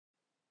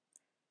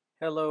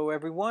Hello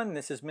everyone,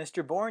 this is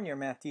Mr. Bourne, your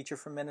math teacher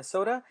from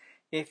Minnesota.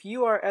 If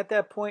you are at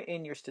that point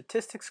in your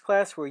statistics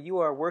class where you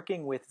are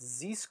working with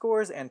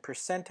z-scores and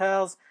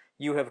percentiles,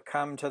 you have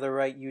come to the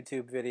right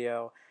YouTube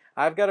video.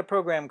 I've got a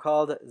program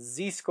called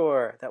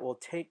Zscore that will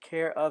take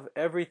care of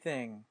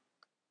everything.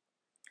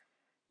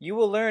 You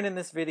will learn in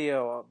this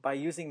video by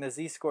using the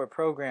Zscore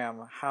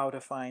program how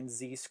to find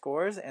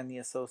z-scores and the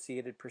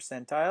associated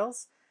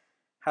percentiles,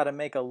 how to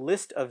make a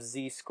list of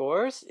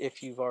z-scores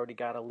if you've already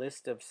got a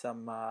list of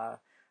some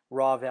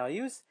raw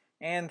values,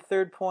 and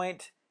third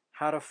point,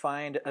 how to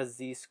find a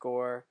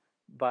z-score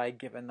by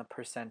given the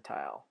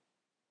percentile.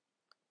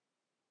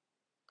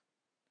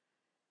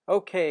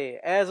 Okay,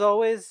 as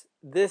always,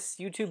 this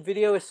YouTube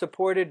video is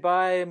supported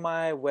by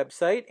my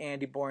website,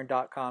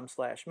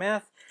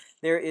 andybourne.com/math.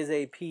 There is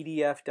a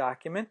PDF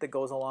document that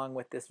goes along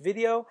with this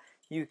video.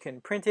 You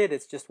can print it.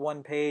 It's just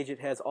one page. It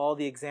has all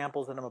the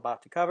examples that I'm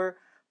about to cover.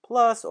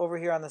 Plus, over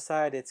here on the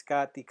side, it's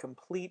got the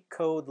complete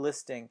code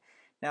listing.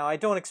 Now, I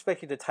don't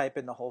expect you to type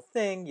in the whole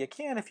thing. You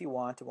can if you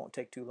want. It won't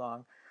take too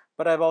long.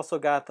 But I've also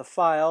got the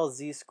file,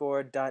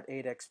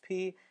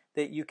 zscore.8xp,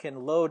 that you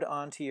can load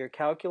onto your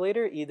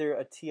calculator, either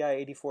a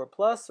TI-84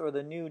 Plus or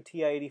the new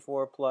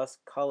TI-84 Plus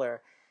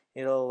color.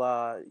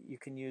 You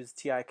can use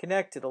TI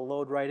Connect. It'll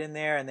load right in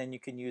there, and then you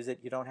can use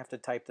it. You don't have to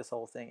type this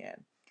whole thing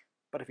in.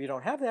 But if you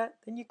don't have that,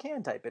 then you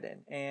can type it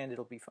in, and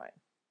it'll be fine.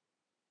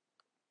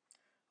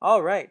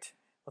 All right,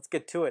 let's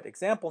get to it.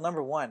 Example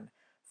number 1,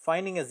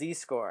 finding a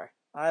z-score.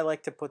 I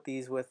like to put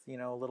these with,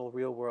 little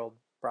real-world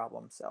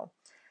problems. So,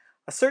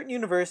 a certain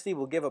university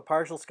will give a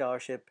partial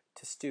scholarship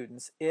to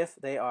students if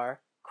they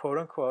are,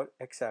 quote-unquote,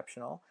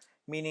 exceptional,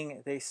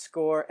 meaning they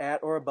score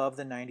at or above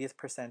the 90th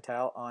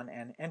percentile on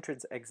an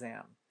entrance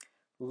exam.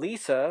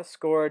 Lisa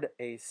scored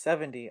a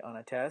 70 on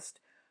a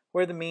test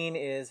where the mean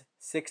is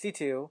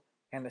 62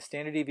 and the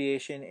standard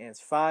deviation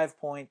is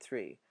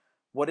 5.3.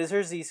 What is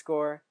her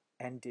z-score,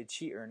 and did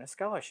she earn a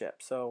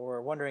scholarship? So we're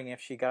wondering if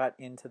she got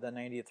into the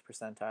 90th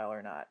percentile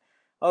or not.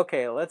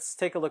 Okay, let's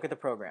take a look at the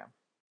program.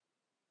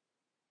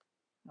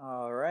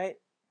 All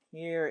right,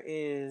 here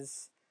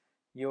is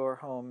your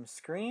home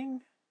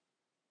screen.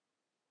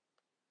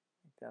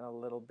 Make that a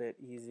little bit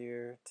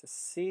easier to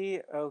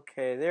see.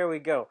 Okay, there we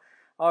go.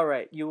 All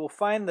right, you will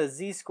find the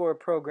Zscore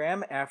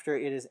program after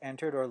it is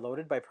entered or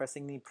loaded by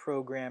pressing the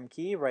program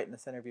key right in the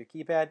center of your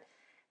keypad.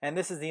 And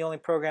this is the only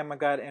program I've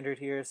got entered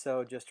here,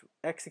 so just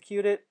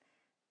execute it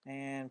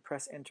and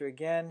press enter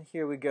again.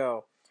 Here we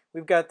go.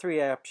 We've got 3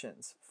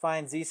 options.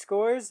 Find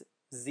z-scores,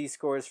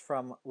 z-scores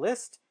from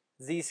list,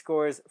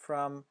 z-scores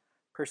from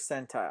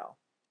percentile.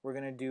 We're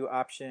going to do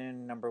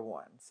option number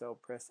 1. So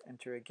press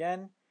enter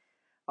again.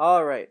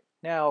 All right.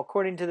 Now,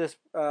 according to the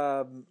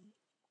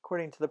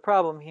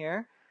problem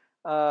here,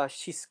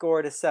 she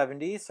scored a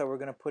 70, so we're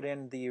going to put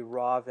in the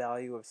raw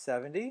value of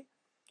 70.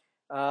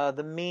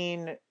 The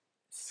mean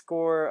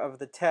score of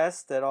the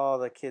test that all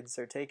the kids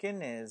are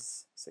taking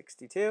is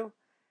 62.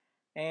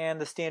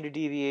 And the standard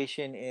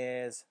deviation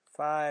is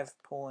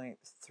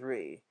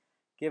 5.3.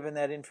 Given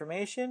that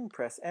information,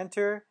 press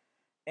enter,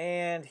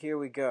 and here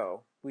we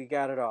go. We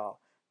got it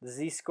all. The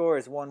z-score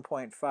is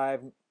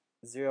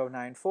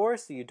 1.5094,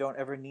 so you don't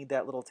ever need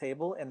that little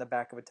table in the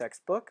back of a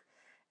textbook.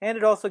 And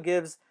it also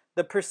gives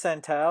the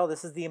percentile.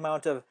 This is the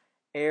amount of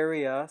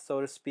area,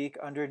 so to speak,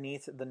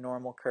 underneath the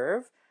normal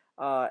curve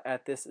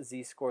at this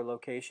z-score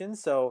location.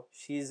 So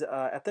she's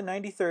at the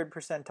 93rd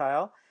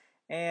percentile.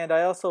 And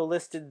I also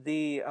listed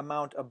the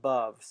amount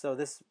above. So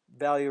this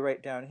value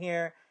right down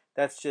here,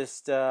 that's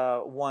just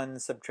 1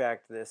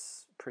 subtract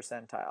this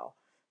percentile.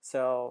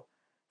 So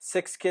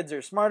 6 kids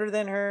are smarter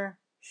than her.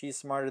 She's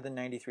smarter than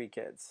 93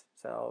 kids.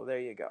 So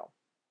there you go.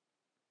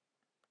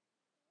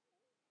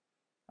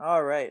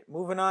 All right,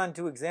 moving on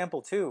to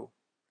example 2.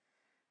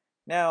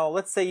 Now,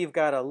 let's say you've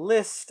got a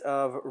list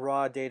of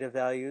raw data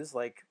values,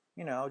 like,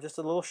 just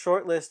a little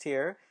short list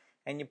here,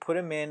 and you put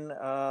them in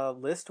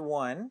list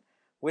 1.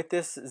 With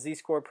this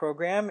Zscore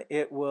program,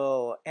 it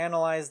will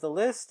analyze the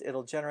list.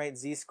 It'll generate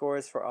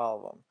z-scores for all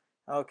of them.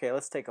 Okay,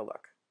 let's take a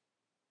look.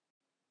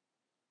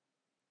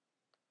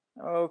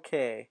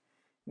 Okay,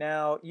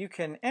 now you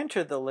can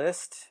enter the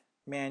list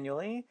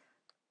manually,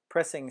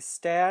 pressing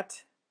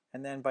Stat,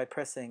 and then by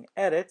pressing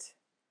Edit.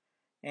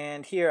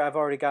 And here I've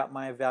already got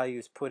my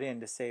values put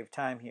in to save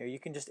time here. You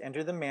can just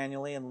enter them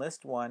manually in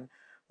list 1.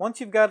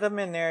 Once you've got them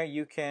in there,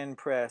 you can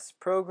press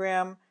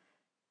Program,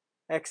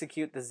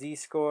 execute the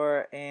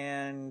z-score,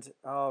 and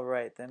all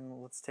right,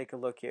 then let's take a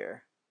look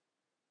here.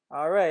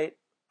 All right,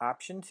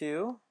 option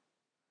 2,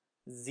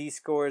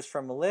 z-scores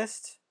from a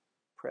list,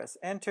 press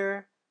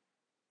enter,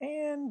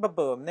 and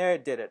ba-boom, there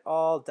it did it,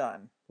 all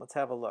done. Let's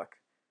have a look.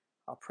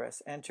 I'll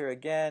press enter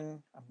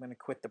again. I'm going to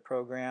quit the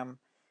program,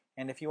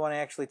 and if you want to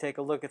actually take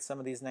a look at some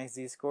of these nice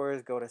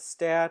z-scores, go to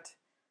Stat,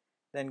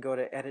 then go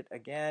to Edit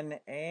again,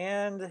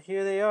 and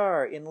here they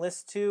are in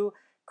list 2,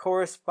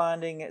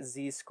 corresponding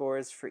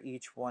z-scores for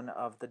each one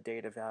of the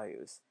data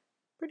values.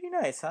 Pretty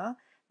nice, huh?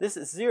 This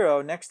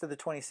 0 next to the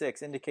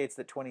 26 indicates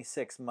that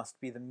 26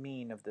 must be the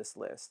mean of this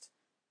list.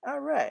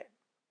 All right.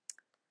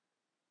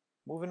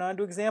 Moving on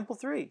to example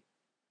 3.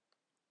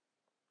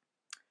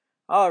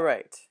 All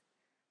right.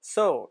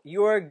 So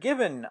you are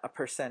given a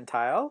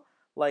percentile,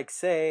 like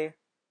say,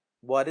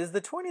 what is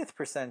the 20th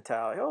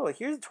percentile? Oh,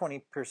 here's the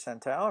 20th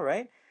percentile,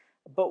 right?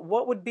 But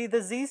what would be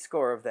the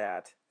z-score of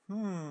that?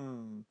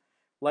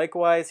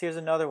 Likewise, here's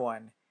another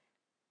one.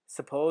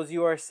 Suppose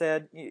you are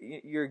said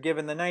you're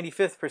given the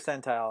 95th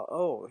percentile.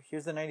 Oh,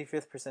 here's the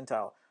 95th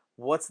percentile.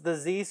 What's the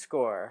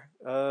z-score?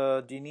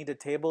 Do you need a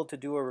table to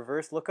do a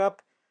reverse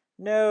lookup?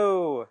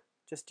 No,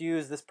 just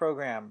use this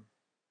program.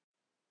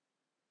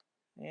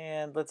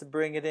 And let's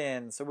bring it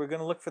in. So we're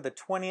going to look for the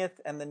 20th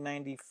and the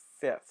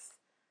 95th.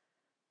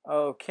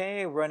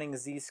 Okay, running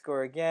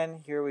z-score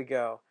again. Here we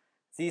go.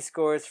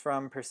 Z-scores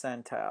from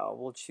percentile.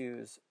 We'll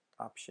choose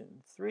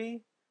option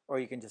 3, or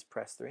you can just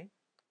press 3.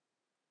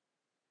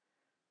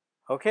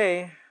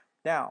 Okay,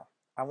 now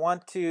I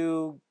want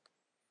to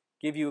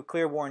give you a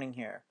clear warning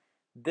here.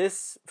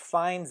 This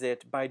finds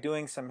it by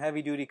doing some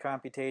heavy-duty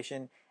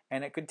computation,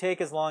 and it could take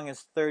as long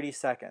as 30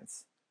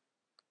 seconds.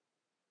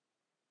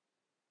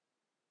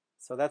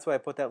 So that's why I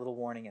put that little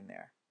warning in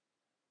there.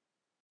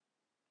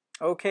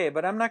 Okay,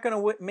 but I'm not going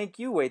to make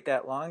you wait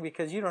that long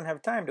because you don't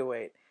have time to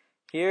wait.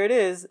 Here it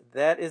is.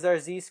 That is our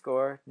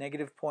z-score,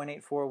 negative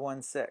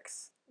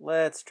 0.8416.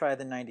 Let's try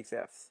the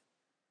 95th.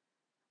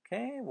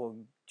 Okay,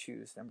 we'll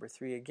choose number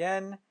 3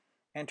 again.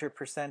 Enter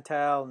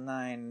percentile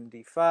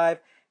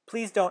 95.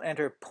 Please don't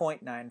enter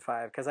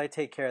 0.95 because I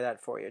take care of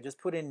that for you. Just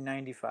put in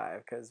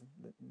 95 because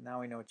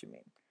now we know what you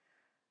mean.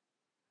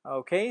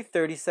 Okay,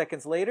 30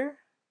 seconds later.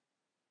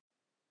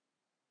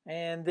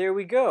 And there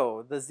we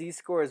go. The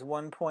z-score is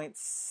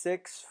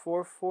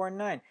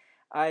 1.6449.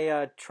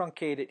 I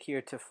truncate it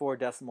here to 4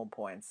 decimal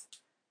points.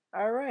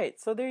 All right,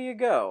 so there you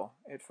go.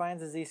 It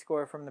finds a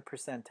z-score from the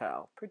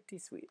percentile. Pretty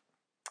sweet.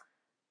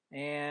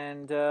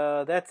 And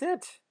that's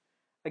it.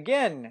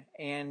 Again,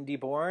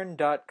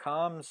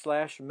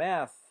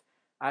 andyborn.com/math.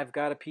 I've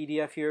got a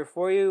PDF here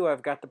for you.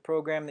 I've got the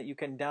program that you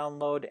can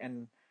download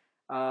and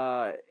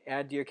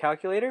add to your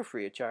calculator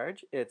free of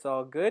charge. It's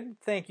all good.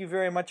 Thank you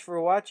very much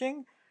for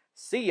watching.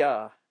 See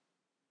ya.